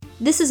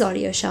This is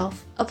Audio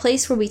Shelf, a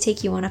place where we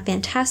take you on a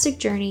fantastic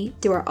journey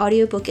through our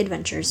audiobook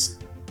adventures.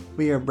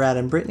 We are Brad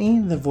and Brittany,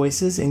 the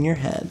voices in your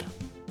head.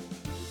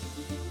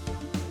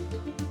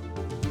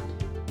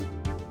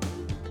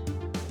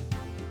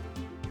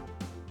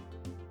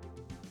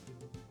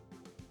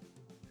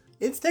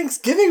 It's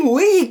Thanksgiving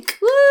week!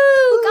 Woo!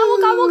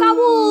 Gobble, gobble,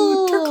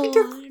 gobble! Turkey,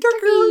 turkey,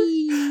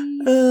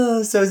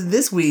 turkey! So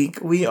this week,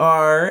 we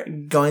are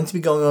going to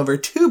be going over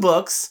 2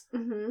 books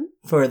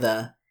for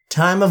the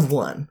time of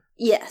one.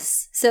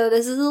 Yes. So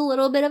this is a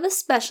little bit of a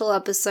special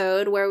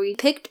episode where we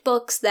picked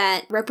books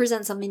that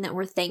represent something that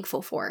we're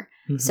thankful for.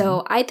 Mm-hmm.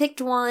 So I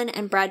picked one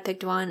and Brad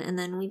picked one, and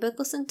then we both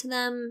listened to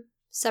them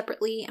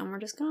separately, and we're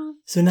just going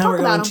to So now talk we're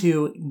about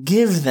going to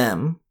give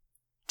them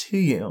to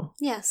you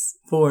Yes.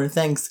 for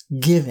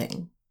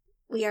Thanksgiving.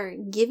 We are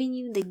giving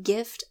you the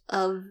gift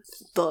of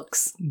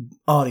books.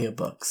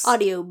 Audiobooks.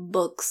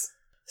 Audiobooks.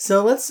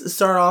 So let's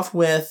start off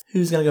with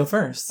who's going to go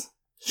first?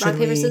 Rock,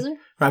 paper, scissors?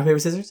 Rock, paper,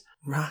 scissors?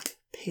 Rock,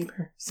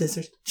 paper,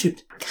 scissors,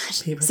 shoot.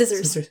 Gosh, Paper,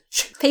 scissors.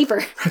 shoot.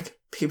 Paper. Rock,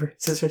 paper,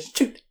 scissors,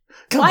 shoot.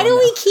 Come Why on do now.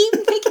 we keep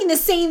picking the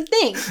same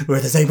thing? We're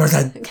the same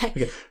person.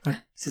 Okay. Rock,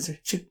 scissors,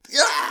 shoot.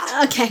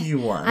 Okay. You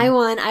won. I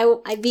won.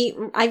 I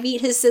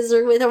beat his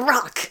scissor with a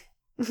rock.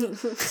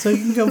 So you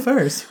can go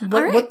first.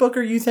 What book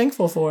are you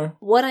thankful for?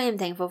 What I am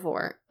thankful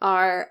for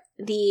are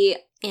the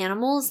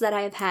animals that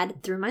I have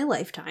had through my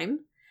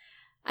lifetime.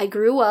 I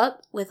grew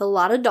up with a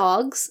lot of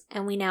dogs,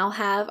 and we now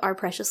have our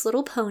precious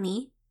little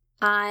pony.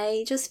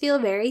 I just feel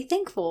very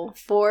thankful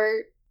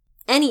for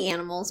any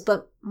animals,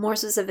 but more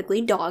specifically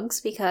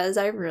dogs, because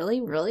I really,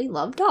 really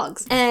love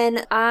dogs.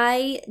 And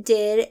I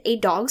did a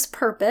dog's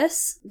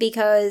purpose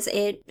because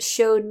it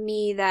showed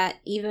me that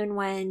even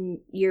when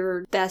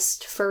your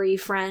best furry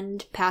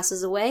friend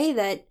passes away,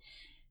 that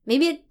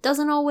maybe it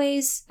doesn't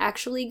always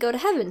actually go to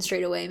heaven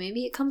straight away.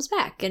 Maybe it comes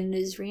back and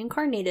is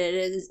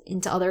reincarnated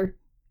into other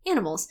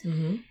animals.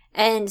 Mm-hmm.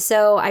 And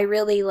so I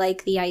really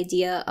like the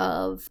idea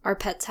of our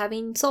pets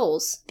having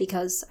souls,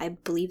 because I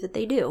believe that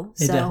they do.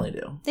 They definitely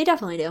do. They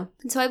definitely do.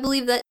 And so I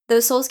believe that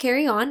those souls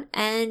carry on,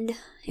 and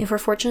if we're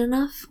fortunate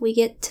enough, we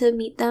get to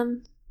meet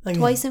them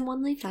twice in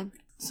one lifetime.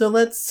 So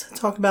let's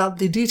talk about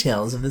the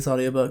details of this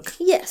audiobook.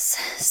 Yes.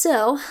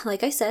 So,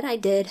 like I said, I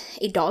did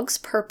A Dog's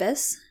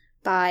Purpose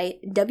by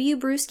W.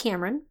 Bruce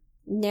Cameron.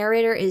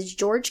 Narrator is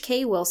George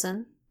K.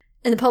 Wilson.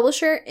 And the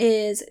publisher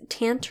is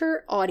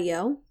Tantor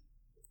Audio.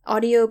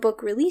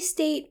 Audiobook release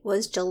date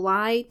was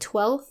July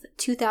 12th,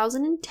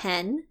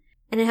 2010,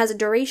 and it has a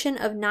duration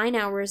of 9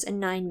 hours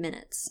and 9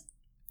 minutes.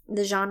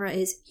 The genre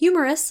is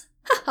humorous,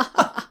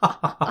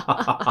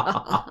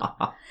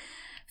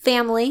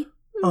 family,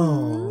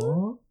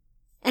 Aww.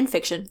 and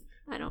fiction.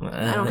 I don't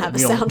have a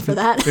sound for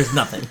that. There's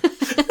nothing.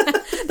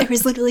 There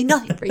is literally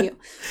nothing for you.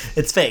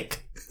 It's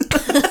fake.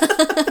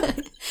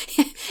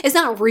 It's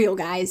not real,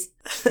 guys.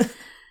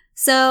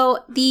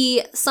 So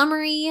the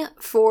summary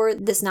for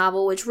this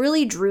novel, which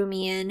really drew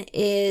me in,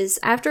 is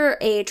after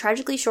a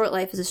tragically short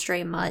life as a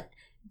stray mutt,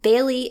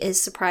 Bailey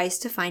is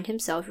surprised to find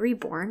himself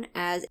reborn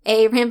as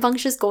a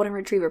rambunctious golden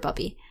retriever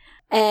puppy.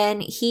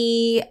 And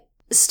he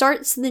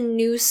starts the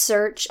new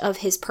search of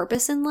his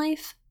purpose in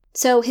life.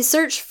 So his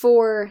search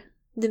for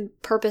the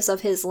purpose of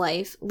his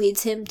life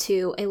leads him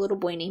to a little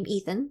boy named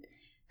Ethan,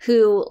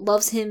 who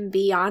loves him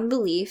beyond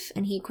belief,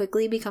 and he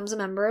quickly becomes a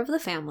member of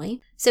the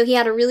family. So he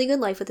had a really good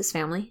life with his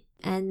family.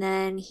 And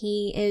then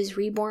he is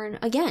reborn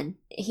again.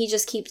 He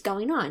just keeps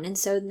going on. And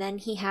so then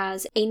he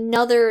has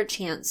another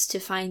chance to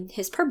find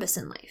his purpose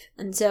in life.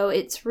 And so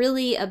it's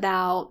really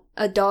about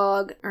a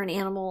dog or an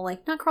animal,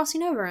 like, not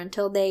crossing over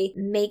until they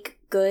make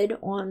good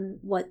on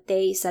what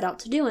they set out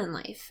to do in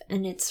life.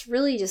 And it's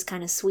really just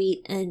kind of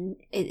sweet. And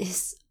it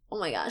is,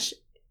 oh my gosh,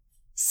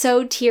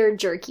 so tear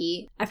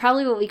jerky. I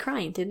probably will be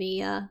crying through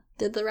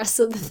the rest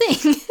of the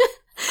thing.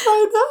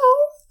 Oh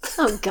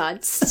no! Oh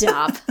God,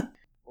 stop.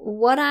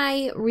 What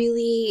I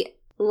really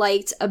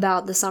liked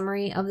about the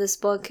summary of this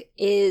book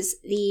is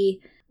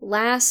the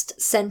last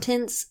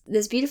sentence.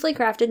 This beautifully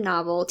crafted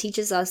novel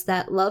teaches us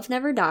that love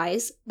never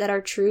dies, that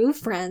our true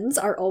friends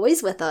are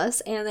always with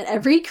us, and that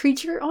every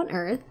creature on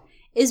earth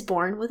is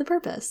born with a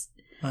purpose.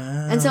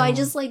 Wow. And so I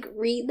just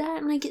read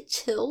that and I get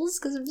chills,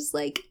 because I'm just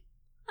like,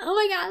 oh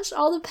my gosh,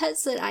 all the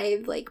pets that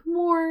I've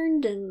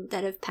mourned and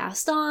that have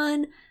passed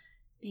on,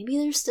 maybe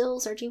they're still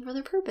searching for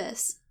their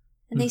purpose.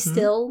 And they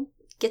still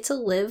get to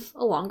live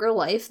a longer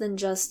life than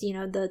just,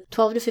 the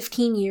 12 to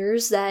 15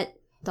 years that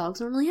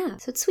dogs normally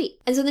have. So it's sweet.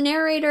 And so the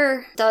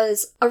narrator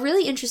does a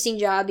really interesting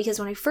job, because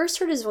when I first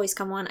heard his voice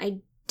come on, I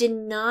did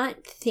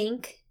not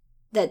think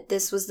that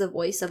this was the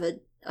voice of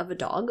a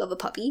dog, of a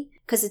puppy,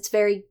 because it's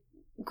very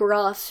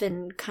gruff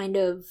and kind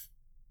of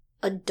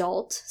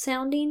adult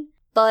sounding.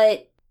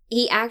 But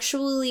he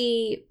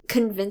actually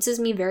convinces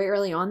me very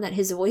early on that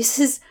his voice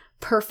is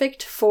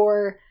perfect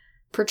for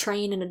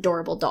portraying an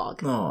adorable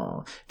dog.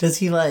 Oh, does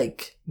he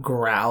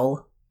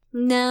growl?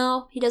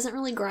 No, he doesn't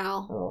really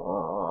growl.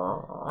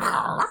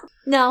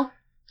 No,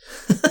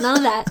 none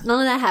of that.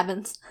 None of that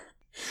happens.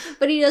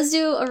 But he does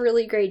do a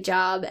really great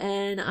job,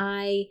 and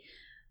I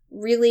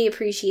really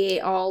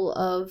appreciate all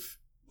of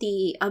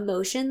the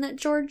emotion that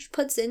George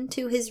puts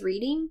into his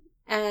reading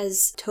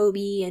as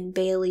Toby and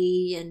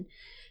Bailey and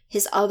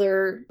his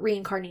other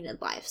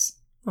reincarnated lives.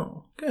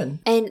 Oh, good.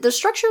 And the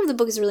structure of the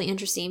book is really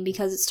interesting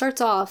because it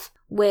starts off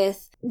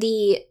with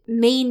the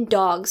main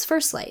dog's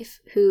first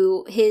life,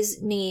 who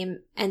his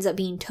name ends up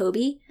being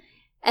Toby.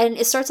 And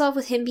it starts off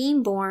with him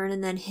being born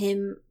and then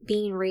him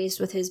being raised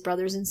with his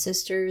brothers and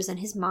sisters and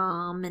his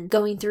mom and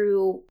going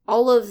through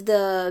all of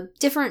the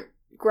different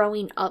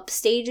growing up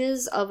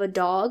stages of a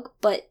dog.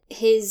 But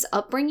his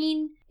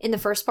upbringing in the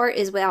first part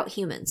is without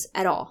humans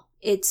at all.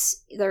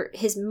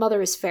 His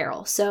mother is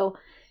feral, so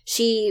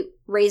she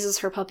raises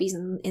her puppies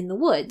in the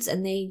woods,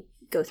 and they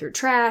go through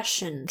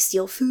trash and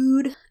steal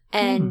food,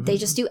 and they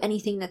just do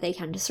anything that they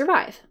can to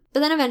survive.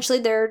 But then eventually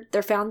they're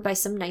found by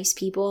some nice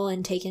people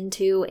and taken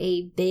to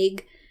a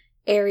big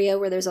area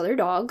where there's other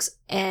dogs,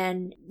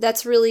 and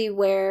that's really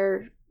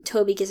where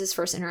Toby gets his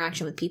first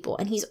interaction with people.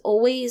 And he's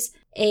always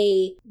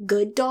a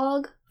good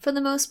dog for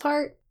the most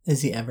part.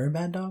 Is he ever a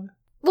bad dog?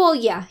 Well,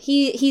 yeah,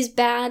 he's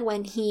bad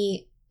when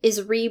he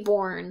is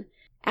reborn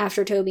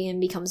after Toby and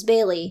becomes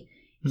Bailey.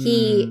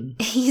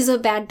 He's a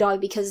bad dog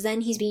because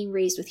then he's being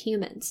raised with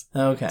humans.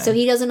 Okay. So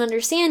he doesn't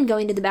understand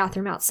going to the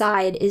bathroom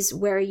outside is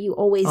where you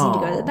always need to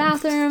go to the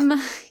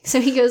bathroom. So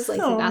he goes to the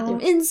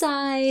bathroom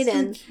inside,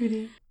 and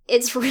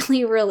it's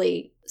really,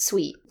 really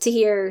sweet to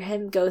hear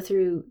him go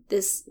through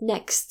this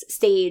next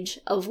stage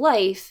of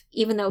life,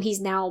 even though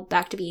he's now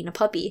back to being a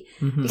puppy.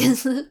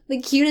 Because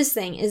the cutest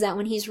thing is that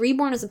when he's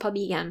reborn as a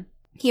puppy again,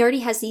 he already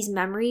has these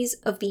memories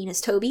of being as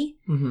Toby.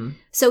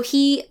 So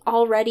he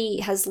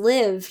already has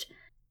lived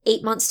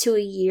 8 months to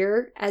a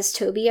year as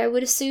Toby, I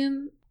would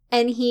assume.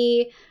 And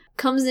he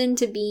comes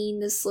into being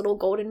this little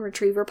golden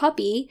retriever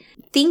puppy,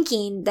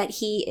 thinking that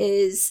he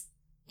is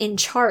in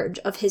charge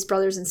of his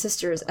brothers and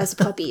sisters as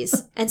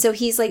puppies. And so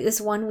he's like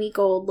this 1 week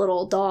old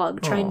little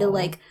dog trying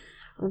to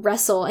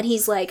wrestle. And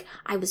he's like,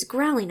 I was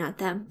growling at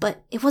them,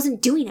 but it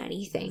wasn't doing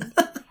anything.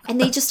 And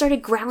they just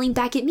started growling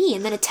back at me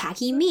and then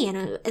attacking me.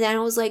 And then I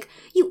was like,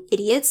 you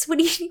idiots,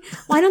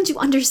 why don't you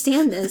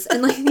understand this?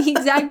 And the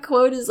exact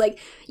quote is like,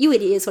 you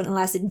idiots wouldn't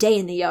last a day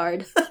in the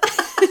yard.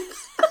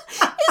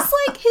 It's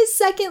like his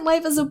second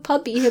life as a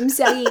puppy, him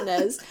saying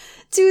this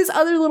to his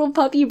other little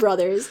puppy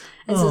brothers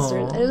and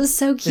sisters. It was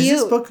so cute.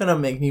 Is this book going to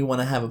make me want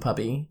to have a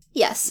puppy?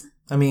 Yes.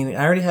 I mean,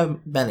 I already have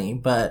Benny,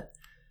 but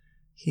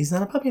he's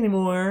not a puppy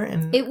anymore.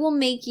 And it will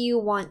make you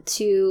want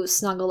to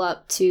snuggle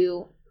up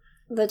to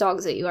the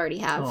dogs that you already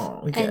have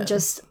and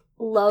just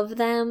love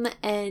them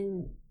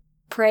and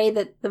pray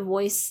that the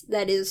voice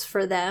that is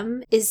for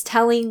them is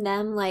telling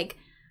them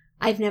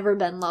I've never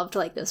been loved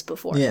like this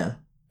before. Yeah.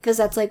 Because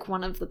that's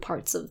one of the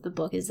parts of the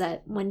book is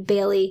that when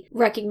Bailey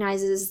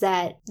recognizes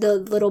that the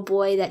little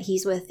boy that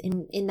he's with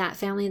in that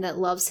family that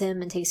loves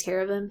him and takes care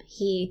of him,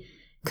 he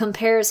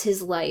compares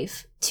his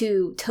life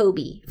to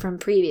Toby from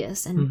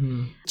previous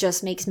and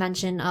just makes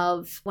mention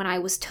of when I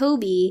was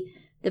Toby,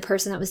 the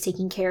person that was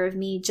taking care of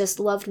me just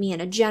loved me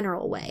in a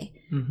general way.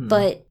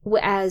 But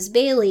as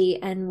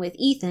Bailey and with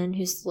Ethan,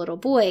 who's the little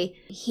boy,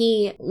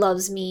 he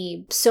loves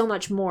me so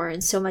much more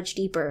and so much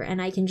deeper.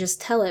 And I can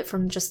just tell it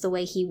from just the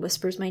way he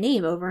whispers my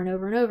name over and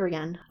over and over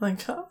again. My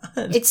God.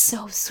 It's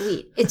so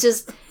sweet. It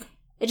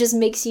just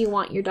makes you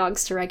want your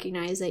dogs to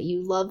recognize that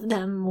you love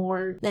them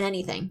more than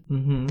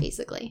anything,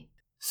 basically.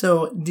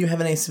 So do you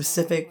have any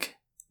specific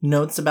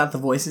notes about the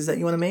voices that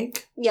you want to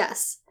make?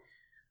 Yes.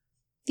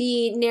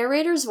 The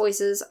narrator's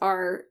voices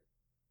are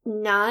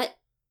not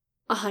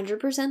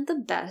 100% the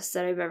best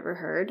that I've ever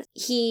heard.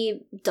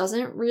 He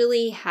doesn't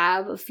really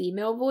have a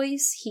female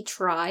voice. He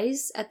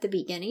tries at the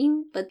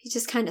beginning, but he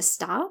just kind of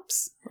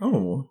stops.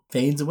 Oh,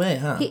 fades away,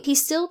 huh? He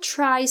still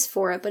tries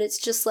for it, but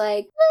it's just a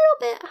little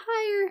bit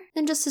higher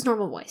than just his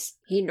normal voice.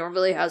 He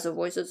normally has a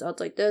voice that sounds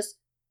like this.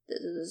 This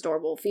is his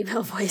normal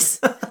female voice.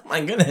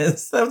 My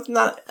goodness, that's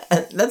not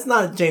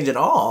a change at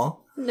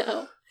all.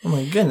 No. Oh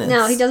my goodness.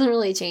 No, he doesn't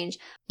really change.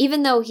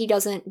 Even though he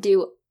doesn't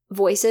do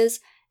voices,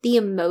 the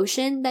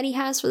emotion that he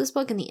has for this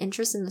book and the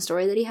interest in the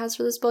story that he has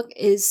for this book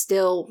is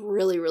still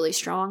really, really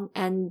strong,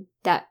 and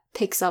that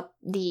picks up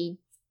the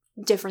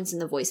difference in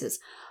the voices.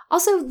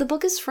 Also, the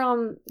book is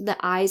from the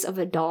eyes of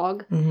a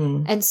dog,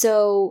 and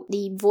so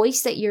the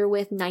voice that you're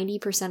with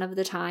 90% of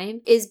the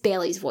time is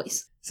Bailey's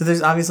voice. So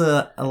there's obviously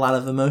a lot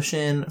of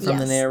emotion from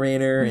the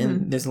narrator,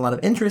 and there's a lot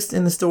of interest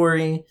in the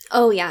story.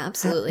 Oh, yeah,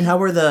 absolutely. How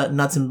were the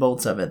nuts and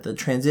bolts of it? The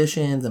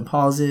transitions and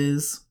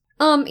pauses?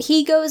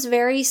 He goes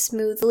very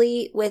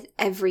smoothly with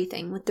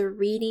everything. With the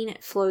reading,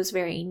 it flows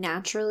very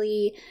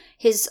naturally.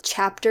 His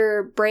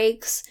chapter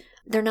breaks,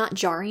 they're not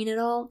jarring at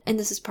all. And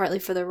this is partly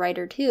for the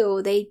writer,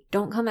 too. They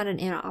don't come at an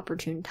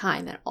inopportune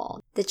time at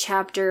all. The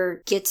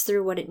chapter gets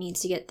through what it needs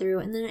to get through,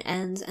 and then it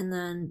ends, and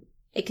then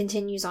it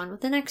continues on with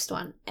the next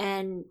one.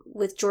 And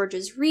with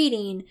George's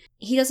reading,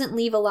 he doesn't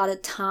leave a lot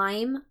of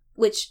time,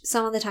 which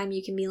some of the time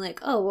you can be like,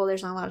 oh, well,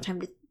 there's not a lot of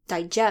time to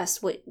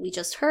digest what we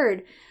just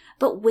heard.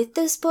 But with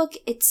this book,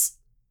 it's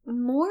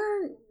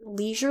more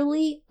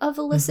leisurely of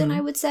a listen, I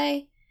would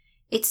say.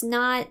 It's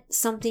not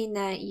something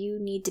that you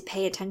need to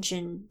pay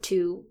attention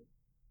to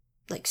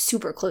like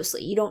super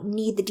closely. You don't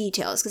need the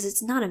details because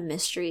it's not a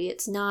mystery.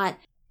 It's not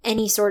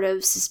any sort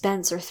of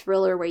suspense or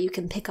thriller where you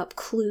can pick up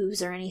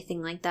clues or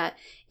anything like that.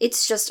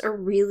 It's just a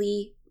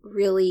really,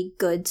 really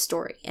good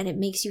story, and it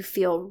makes you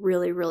feel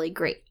really, really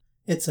great.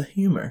 It's a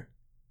humor.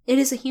 It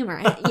is a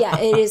humor. Yeah,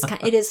 it is.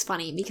 It is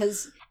funny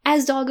because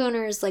as dog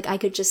owners, like I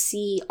could just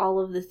see all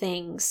of the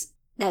things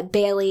that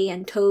Bailey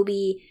and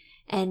Toby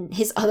and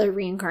his other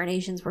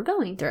reincarnations were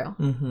going through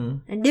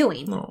and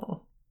doing.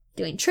 Aww.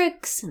 Doing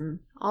tricks and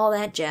all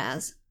that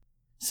jazz.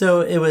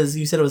 So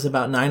you said it was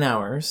about 9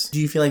 hours. Do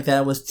you feel like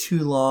that was too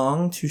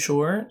long, too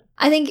short?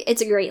 I think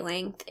it's a great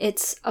length.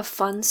 It's a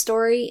fun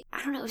story.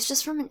 I don't know, it's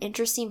just from an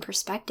interesting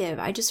perspective.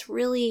 I just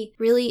really,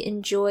 really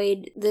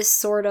enjoyed this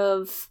sort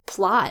of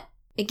plot.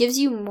 It gives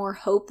you more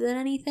hope than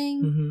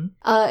anything.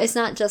 It's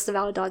not just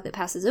about a dog that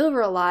passes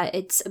over a lot.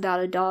 It's about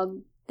a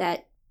dog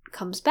that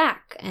comes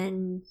back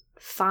and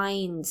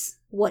finds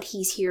what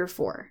he's here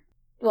for.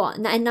 Well,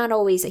 and not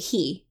always a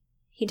he.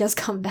 He does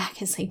come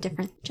back as like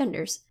different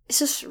genders. It's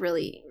just a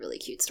really, really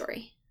cute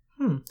story.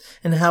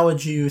 And how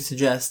would you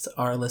suggest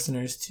our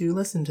listeners to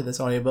listen to this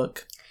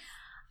audiobook?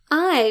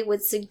 I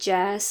would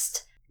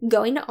suggest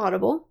going to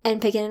Audible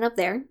and picking it up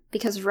there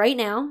because right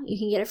now you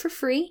can get it for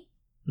free.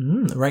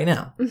 Right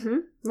now?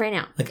 Right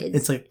now.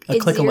 It's like a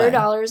click away. It's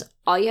 $0.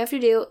 All you have to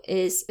do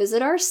is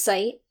visit our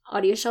site,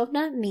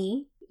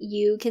 audioshelf.me.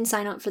 You can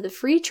sign up for the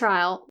free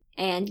trial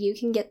and you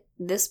can get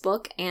this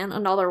book and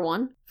another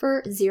one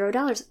for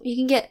 $0. You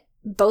can get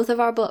both of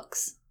our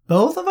books.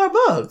 Both of our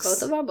books?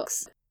 Both of our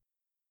books.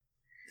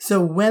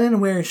 So when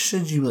and where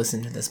should you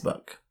listen to this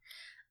book?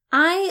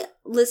 I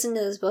listen to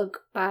this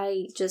book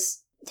by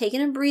just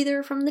taking a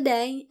breather from the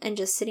day and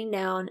just sitting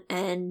down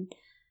and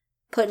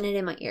putting it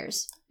in my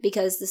ears.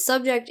 Because the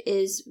subject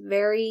is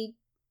very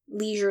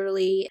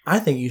leisurely. I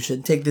think you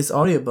should take this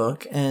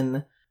audiobook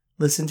and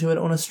listen to it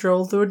on a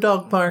stroll through a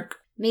dog park.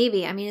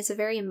 Maybe. I mean, it's a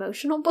very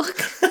emotional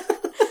book.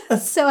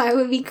 So I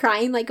would be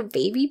crying like a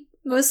baby,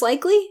 most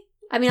likely.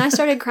 I mean, I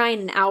started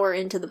crying an hour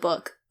into the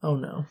book. Oh,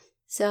 no.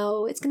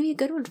 So it's going to be a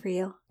good one for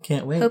you.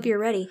 Can't wait. Hope you're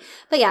ready.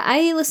 But yeah,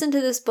 I listened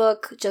to this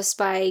book just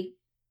by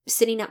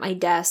sitting at my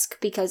desk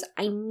because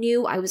I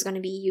knew I was going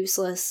to be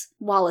useless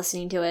while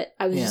listening to it.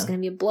 I was just going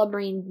to be a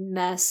blubbering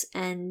mess,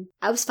 and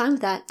I was fine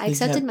with that. I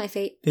accepted my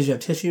fate. Did you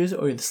have tissues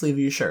or the sleeve of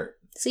your shirt?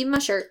 Sleeve of my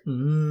shirt.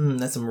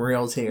 That's some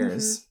real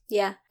tears.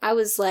 Yeah, I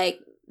was like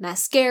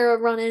mascara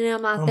running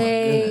down my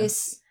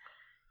face.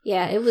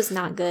 Yeah, it was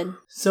not good.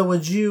 So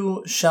would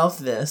you shelf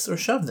this or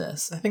shove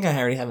this? I think I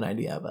already have an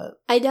idea,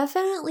 but... I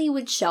definitely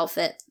would shelf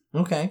it.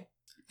 Okay.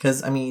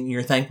 Because, I mean,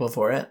 you're thankful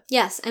for it.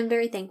 Yes, I'm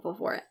very thankful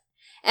for it.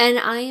 And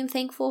I am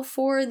thankful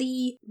for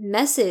the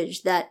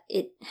message that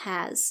it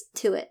has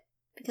to it.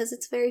 Because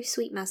it's a very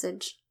sweet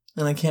message.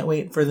 And I can't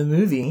wait for the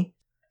movie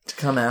to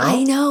come out.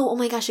 I know. Oh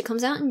my gosh, it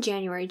comes out in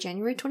January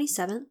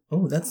 27th.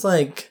 Oh, that's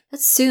like...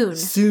 That's soon.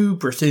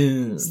 Super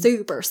soon.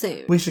 Super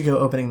soon. We should go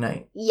opening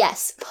night.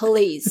 Yes,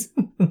 please.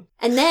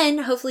 And then,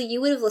 hopefully, you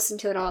would have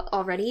listened to it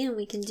already, and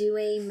we can do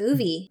a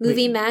movie.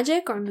 Movie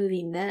magic or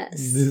movie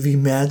mess? Movie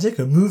magic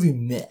or movie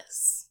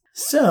mess?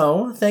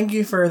 So, thank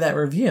you for that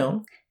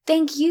review.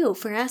 Thank you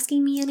for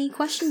asking me any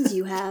questions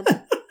you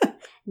have.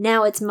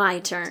 Now it's my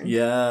turn.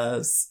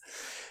 Yes.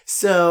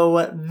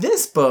 So,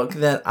 this book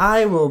that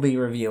I will be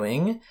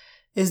reviewing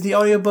is the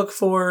audiobook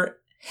for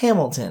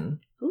Hamilton.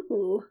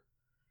 Ooh.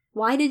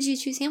 Why did you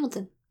choose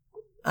Hamilton?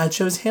 I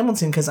chose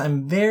Hamilton because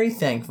I'm very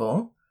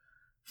thankful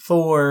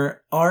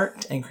for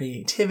art and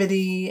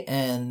creativity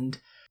and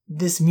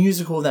this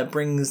musical that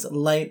brings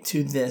light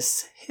to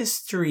this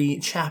history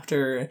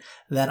chapter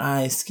that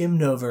I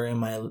skimmed over in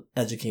my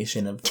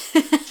education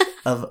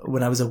of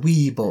when I was a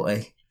wee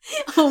boy.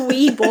 A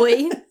wee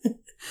boy?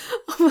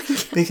 Oh my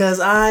God.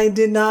 Because I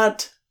did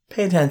not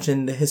pay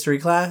attention to history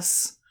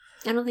class.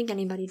 I don't think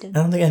anybody did.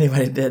 I don't think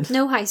anybody did.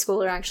 No high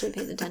schooler actually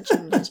pays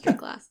attention in history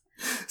class.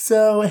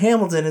 So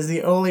Hamilton is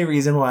the only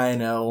reason why I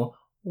know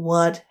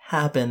what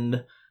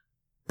happened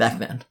back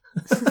then.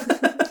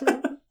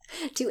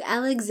 To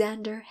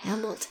Alexander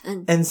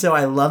Hamilton. And so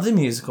I love the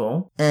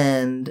musical,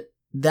 and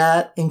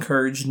that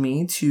encouraged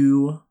me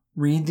to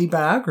read the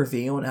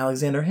biography on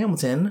Alexander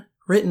Hamilton,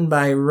 written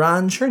by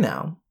Ron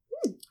Chernow.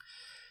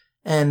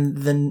 And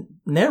the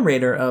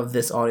narrator of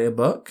this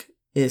audiobook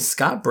is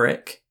Scott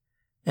Brick,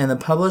 and the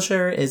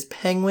publisher is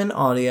Penguin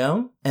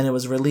Audio, and it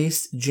was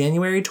released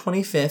January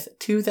 25th,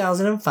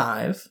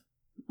 2005.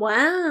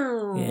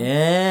 Wow.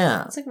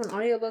 Yeah. It's like when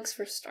audiobooks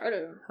first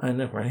started. I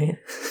know, right?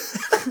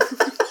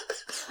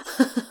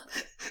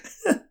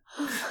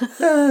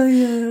 Oh,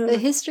 yeah. The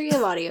history of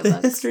audiobooks.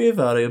 The history of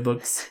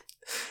audiobooks.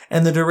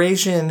 And the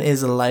duration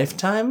is a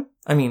lifetime.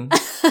 I mean,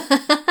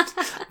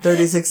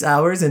 36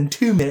 hours and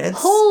 2 minutes.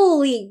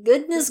 Holy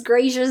goodness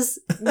gracious.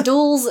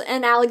 Duels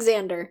and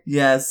Alexander.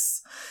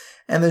 Yes.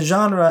 And the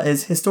genre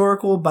is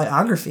historical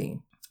biography.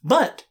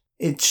 But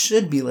it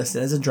should be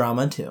listed as a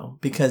drama too,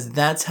 because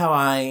that's how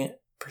I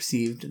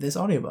perceived this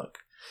audiobook.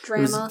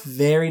 Drama. It was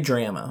very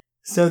drama.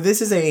 So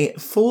this is a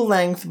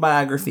full-length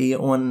biography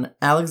on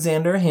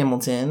Alexander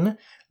Hamilton,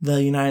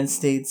 the United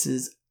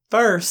States'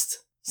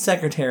 first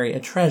secretary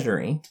at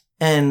Treasury.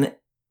 And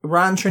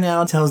Ron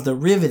Chernow tells the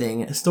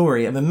riveting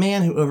story of a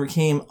man who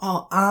overcame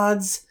all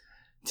odds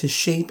to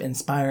shape,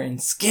 inspire,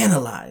 and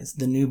scandalize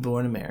the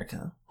newborn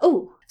America.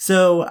 Oh.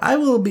 So I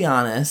will be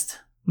honest,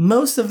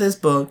 most of this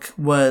book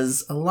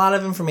was a lot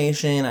of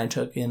information I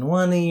took in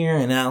one ear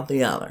and out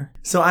the other.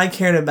 So I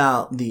cared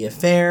about the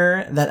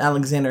affair that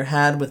Alexander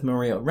had with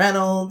Maria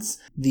Reynolds,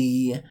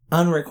 the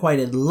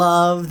unrequited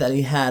love that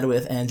he had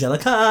with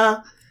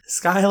Angelica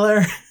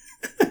Schuyler.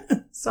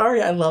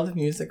 Sorry, I love the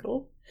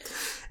musical.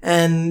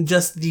 And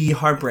just the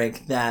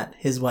heartbreak that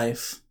his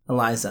wife,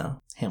 Eliza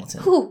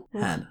Hamilton,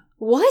 had.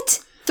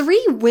 What?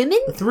 3 women?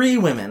 3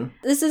 women.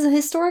 This is a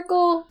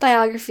historical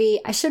biography.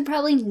 I should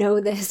probably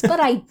know this, but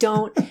I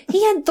don't.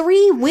 He had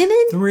 3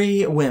 women?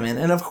 3 women.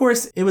 And of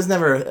course, it was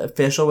never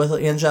official with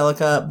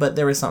Angelica, but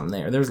there was something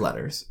there. There was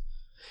letters.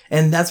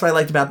 And that's what I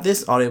liked about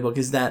this audiobook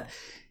is that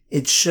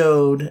it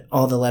showed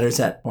all the letters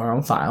that were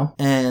on file.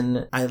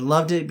 And I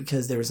loved it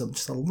because there was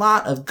just a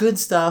lot of good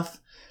stuff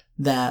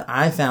that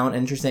I found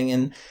interesting.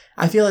 And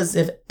I feel as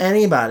if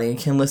anybody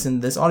can listen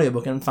to this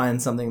audiobook and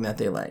find something that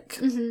they like.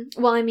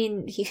 Mm-hmm. Well, I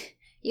mean,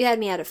 you had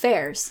me at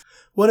affairs.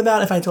 What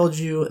about if I told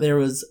you there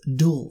was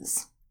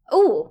duels?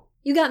 Oh,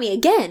 you got me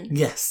again.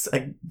 Yes,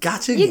 I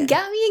got you again. You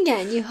got me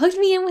again. You hooked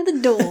me in with a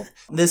duel.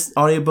 This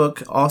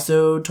audiobook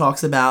also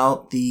talks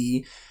about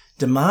the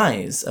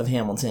demise of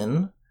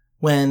Hamilton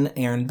when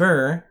Aaron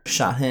Burr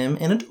shot him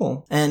in a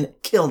duel and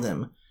killed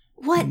him.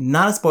 What?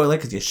 Not a spoiler,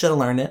 because you should have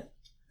learned it.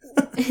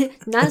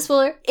 Not a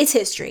spoiler. It's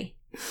history.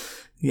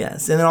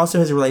 Yes, and then also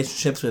his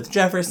relationships with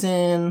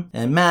Jefferson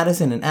and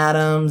Madison and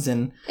Adams.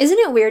 And isn't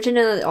it weird to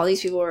know that all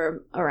these people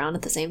were around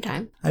at the same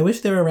time? I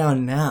wish they were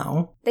around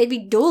now. They'd be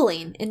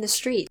dueling in the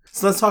street.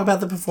 So let's talk about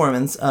the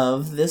performance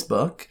of this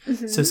book.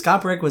 Mm-hmm. So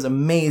Scott Brick was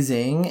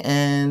amazing,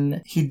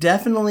 and he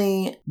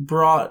definitely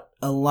brought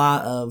a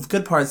lot of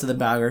good parts of the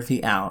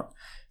biography out,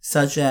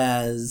 such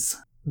as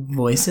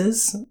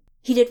voices.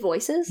 He did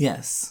voices?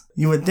 Yes.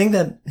 You would think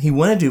that he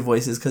wouldn't do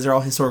voices because they're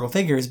all historical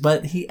figures,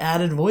 but he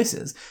added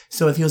voices.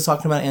 So if he was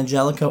talking about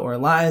Angelica or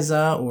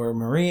Eliza or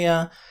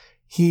Maria,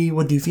 he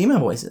would do female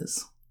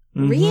voices.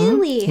 Mm-hmm.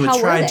 Really? He would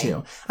try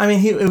to. I mean,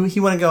 he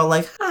wouldn't go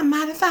like, "I'm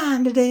mighty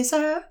fine today,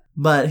 sir."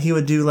 But he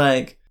would do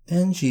like,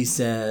 "Then she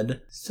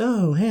said,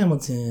 so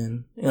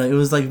Hamilton." You know, it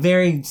was like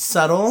very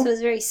subtle. So it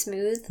was very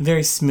smooth?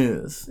 Very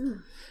smooth.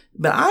 Mm.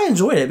 But I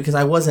enjoyed it because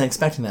I wasn't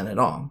expecting that at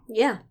all.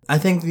 Yeah. I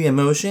think the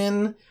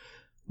emotion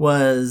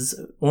was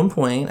on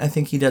point. I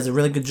think he does a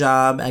really good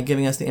job at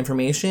giving us the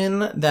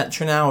information that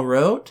Chernow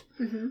wrote,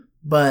 mm-hmm.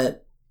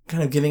 but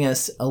kind of giving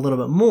us a little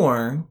bit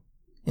more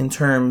in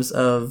terms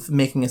of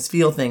making us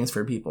feel things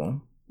for people.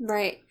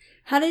 Right.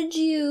 How did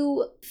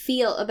you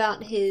feel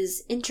about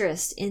his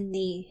interest in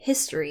the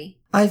history?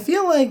 I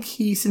feel like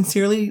he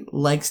sincerely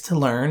likes to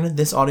learn.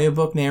 This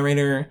audiobook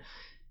narrator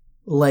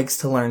likes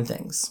to learn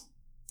things.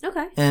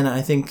 Okay. And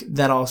I think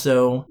that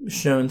also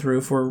shone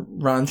through for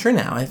Ron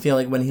Chernow. I feel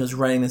like when he was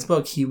writing this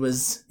book, he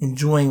was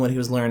enjoying what he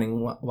was learning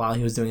while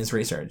he was doing his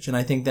research. And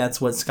I think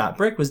that's what Scott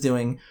Brick was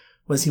doing,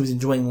 was he was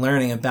enjoying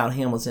learning about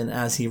Hamilton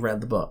as he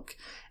read the book.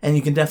 And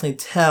you can definitely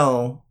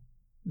tell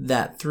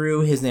that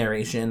through his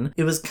narration.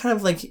 It was kind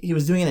of like he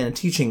was doing it in a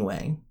teaching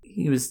way.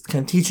 He was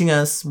kind of teaching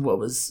us what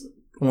was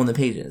on the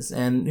pages.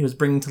 And he was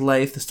bringing to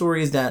life the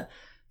stories that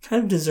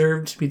kind of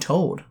deserved to be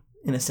told,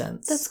 in a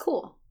sense. That's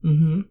cool.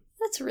 Mm-hmm.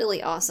 That's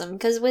really awesome,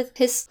 because with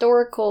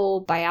historical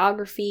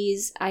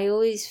biographies, I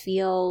always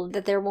feel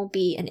that there won't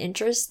be an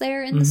interest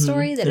there in the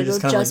story, that it'll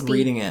just be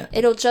reading it.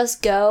 It'll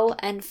just go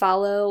and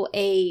follow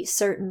a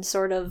certain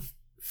sort of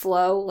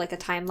flow, like a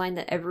timeline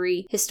that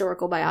every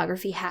historical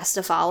biography has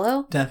to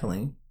follow.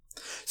 Definitely.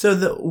 So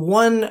the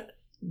one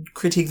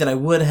critique that I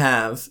would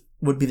have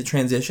would be the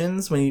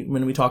transitions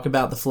when we talk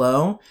about the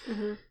flow.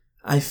 Mm-hmm.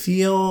 I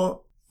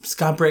feel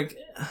Scott Brick,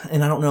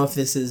 and I don't know if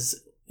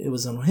it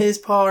was on his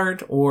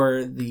part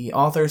or the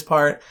author's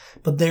part,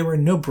 but there were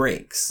no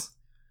breaks.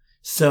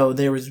 So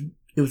it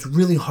was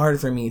really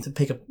hard for me to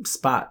pick a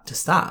spot to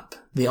stop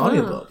the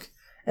audiobook.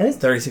 And it's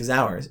 36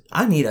 hours.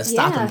 I need a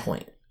stopping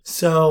point.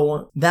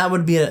 So that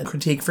would be a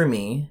critique for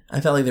me. I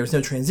felt like there was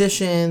no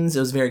transitions. It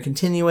was very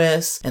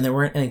continuous, and there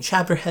weren't any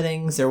chapter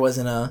headings. There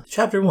wasn't a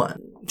chapter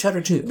 1, chapter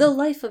 2. The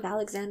life of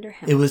Alexander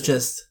Hamilton. It was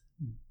just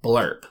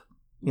blurb.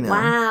 You know?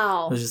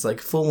 Wow. It was just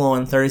like full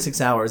on 36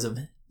 hours of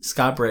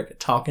Scott Brick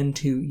talking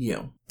to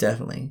you.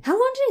 Definitely. How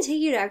long did it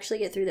take you to actually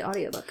get through the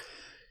audiobook?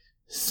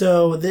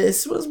 So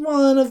this was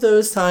one of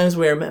those times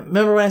where,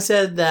 remember when I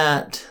said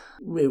that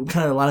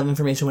kind of a lot of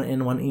information went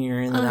in one ear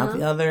and then out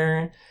the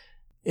other?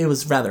 It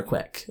was rather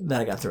quick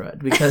that I got through it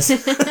because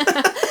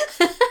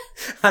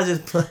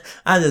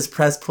I just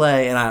pressed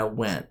play and I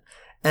went.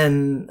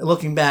 And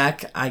looking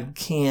back, I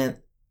can't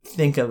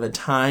think of a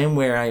time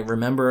where I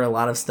remember a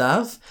lot of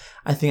stuff.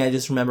 I think I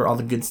just remember all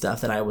the good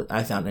stuff that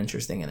I found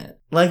interesting in it.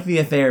 Like the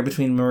affair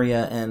between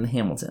Maria and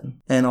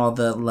Hamilton and all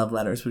the love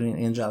letters between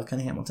Angelica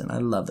and Hamilton. I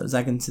love those.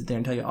 I can sit there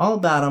and tell you all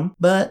about them,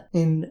 but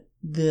in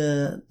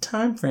the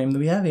time frame that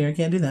we have here, I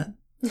can't do that.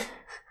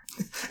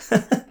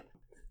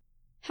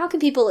 How can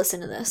people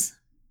listen to this?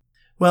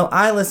 Well,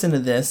 I listen to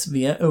this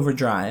via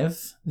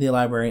Overdrive, the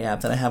library app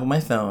that I have on my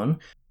phone,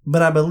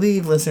 but I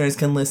believe listeners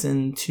can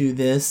listen to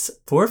this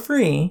for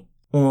free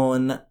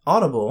on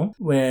Audible,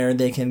 where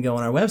they can go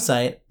on our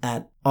website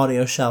at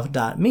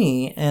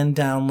audioshelf.me and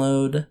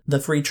download the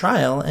free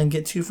trial and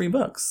get 2 free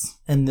books.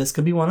 And this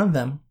could be one of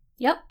them.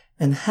 Yep.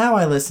 And how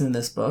I listened to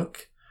this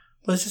book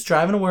was just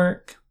driving to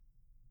work.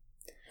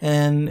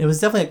 And it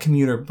was definitely a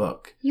commuter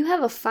book. You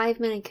have a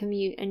 5-minute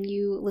commute and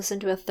you listen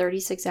to a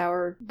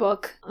 36-hour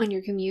book on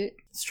your commute.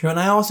 It's true.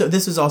 And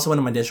this was also when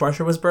my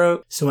dishwasher was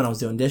broke. So when I was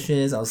doing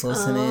dishes, I was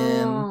listening.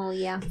 Oh,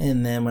 yeah.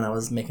 And then when I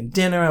was making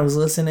dinner, I was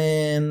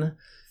listening.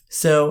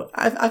 So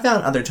I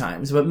found other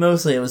times, but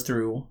mostly it was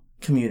through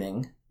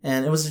commuting.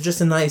 And it was just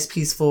a nice,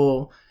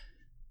 peaceful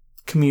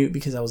commute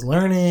because I was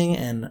learning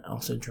and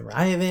also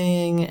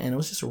driving. And it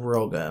was just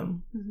real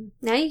good. Mm-hmm.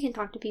 Now you can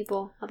talk to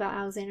people about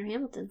Alexander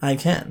Hamilton. I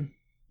can.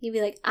 You'd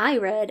be like, I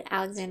read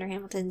Alexander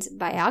Hamilton's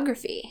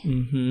biography.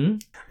 Mm-hmm.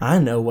 I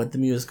know what the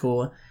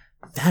musical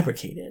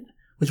fabricated,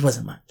 which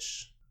wasn't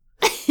much.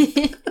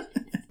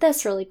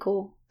 That's really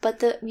cool. But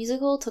the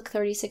musical took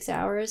 36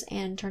 hours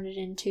and turned it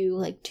into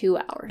like 2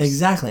 hours.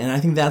 Exactly. And I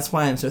think that's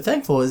why I'm so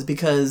thankful is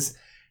because,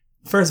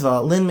 first of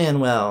all,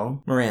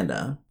 Lin-Manuel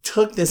Miranda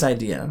took this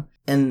idea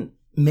and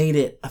made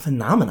it a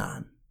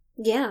phenomenon.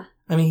 Yeah.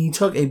 I mean, he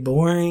took a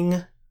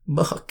boring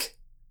book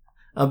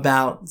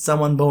about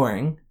someone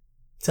boring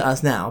to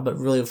us now, but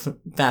really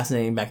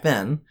fascinating back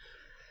then,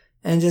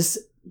 and just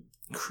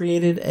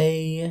created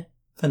a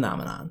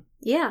phenomenon.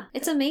 Yeah,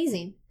 it's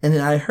amazing. And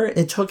I heard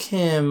it took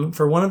him,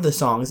 for one of the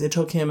songs, it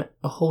took him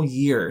a whole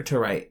year to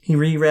write. He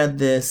reread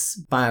this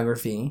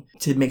biography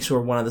to make sure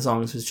one of the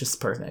songs was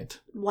just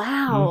perfect.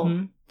 Wow.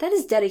 Mm-hmm. That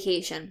is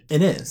dedication.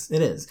 It is.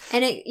 It is.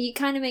 And it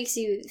kind of makes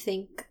you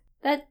think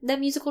that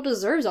musical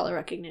deserves all the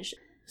recognition.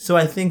 So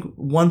I think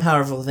one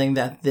powerful thing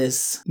that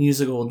this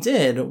musical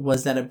did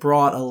was that it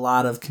brought a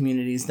lot of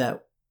communities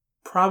that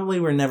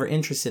probably were never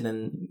interested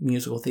in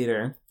musical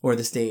theater or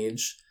the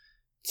stage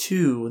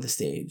to the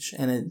stage.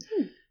 And it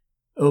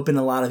opened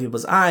a lot of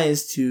people's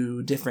eyes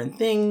to different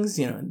things.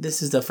 You know,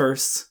 this is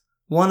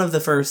one of the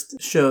first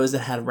shows that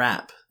had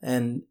rap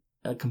and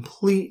a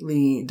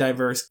completely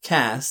diverse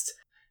cast.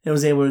 It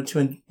was able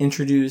to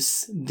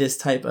introduce this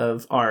type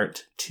of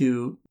art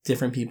to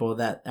different people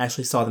that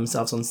actually saw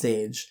themselves on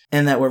stage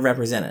and that were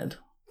represented.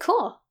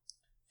 Cool.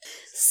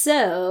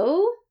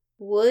 So,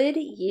 would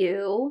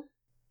you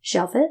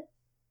shelf it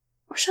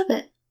or shove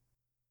it?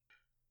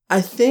 I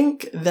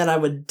think that I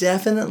would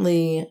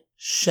definitely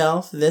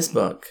shelf this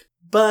book,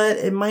 but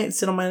it might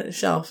sit on my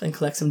shelf and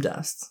collect some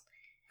dust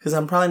because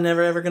I'm probably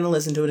never ever going to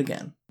listen to it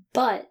again.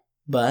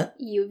 But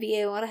you'd be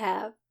able to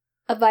have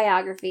a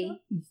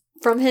biography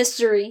from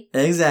history.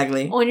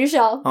 Exactly. On your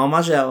shelf. On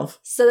my shelf.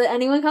 So that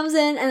anyone comes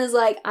in and is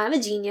like, I'm a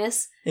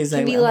genius.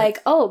 Exactly. Can be like,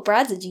 oh,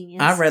 Brad's a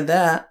genius. I read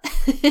that.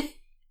 And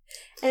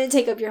it'd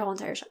take up your whole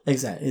entire shelf.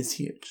 Exactly. It's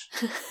huge.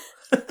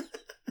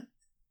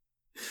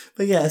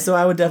 But yeah, so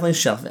I would definitely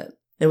shelf it.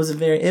 It was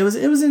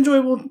an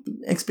enjoyable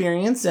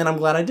experience, and I'm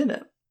glad I did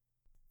it.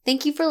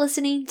 Thank you for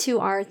listening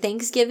to our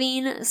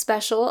Thanksgiving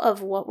special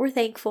of what we're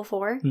thankful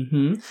for.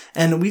 Mm-hmm.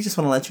 And we just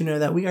want to let you know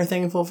that we are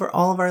thankful for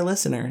all of our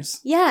listeners.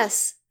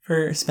 Yes.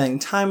 For spending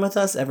time with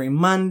us every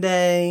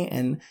Monday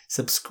and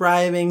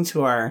subscribing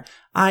to our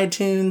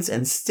iTunes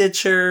and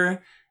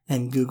Stitcher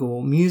and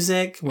Google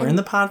Music. We're in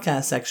the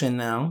podcast section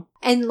now.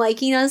 And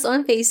liking us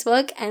on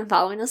Facebook and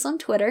following us on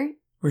Twitter.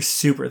 We're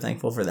super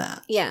thankful for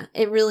that. Yeah,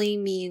 it really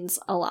means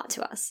a lot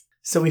to us.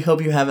 So we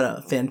hope you have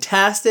a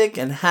fantastic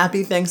and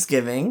happy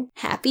Thanksgiving.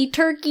 Happy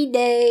Turkey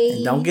Day.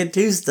 And don't get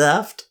too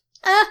stuffed.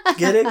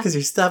 Get it? Because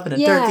you're stuffing a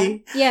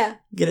turkey. Yeah.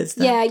 Get it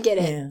stuffed? Yeah, I get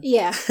it.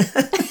 Yeah.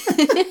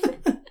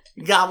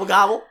 Gobble,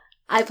 gobble.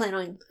 I plan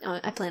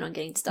on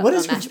getting stuffed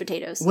on mashed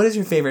potatoes. What is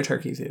your favorite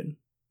turkey food?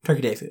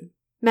 Turkey Day food?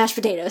 Mashed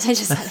potatoes. I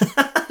just said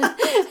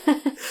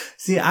it.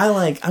 See, I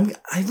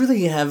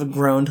really have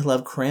grown to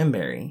love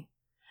cranberry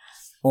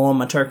on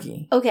my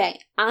turkey. Okay,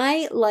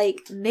 I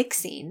like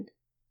mixing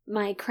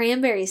my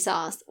cranberry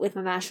sauce with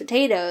my mashed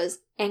potatoes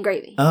and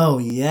gravy. Oh,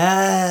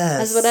 yes.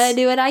 That's what I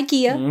do at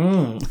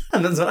IKEA.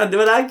 That's what I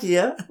do at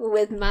IKEA.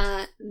 With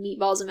my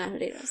meatballs and mashed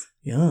potatoes.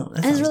 Yeah,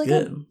 that sounds really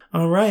good.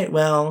 All right,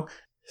 well,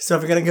 so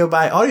if you're going to go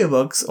buy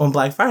audiobooks on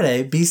Black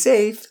Friday, be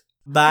safe.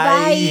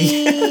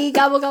 Bye. Bye.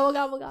 Gobble, gobble,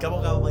 gobble, gobble.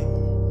 Gobble, gobble,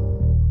 bye.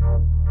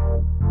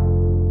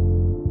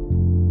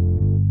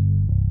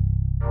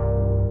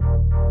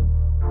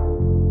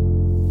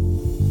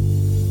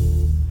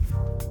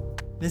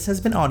 This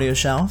has been Audio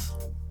Shelf,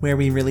 where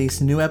we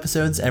release new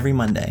episodes every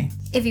Monday.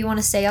 If you want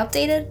to stay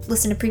updated,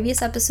 listen to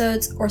previous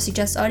episodes, or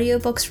suggest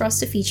audiobooks for us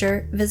to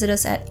feature, visit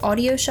us at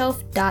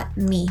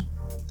audioshelf.me.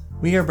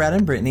 We are Brad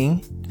and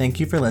Brittany. Thank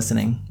you for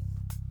listening.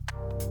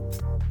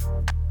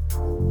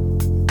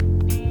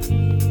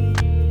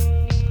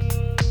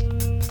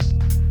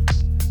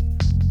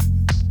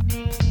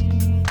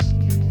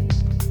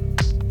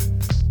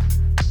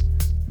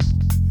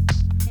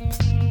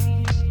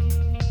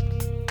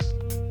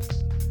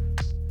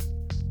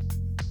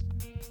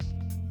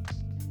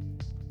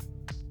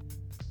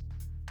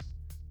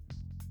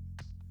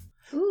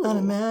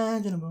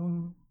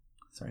 unimaginable.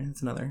 Sorry,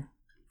 that's another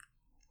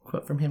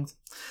quote from him.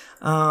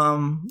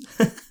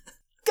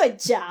 Good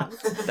job.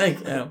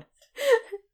 Thank you.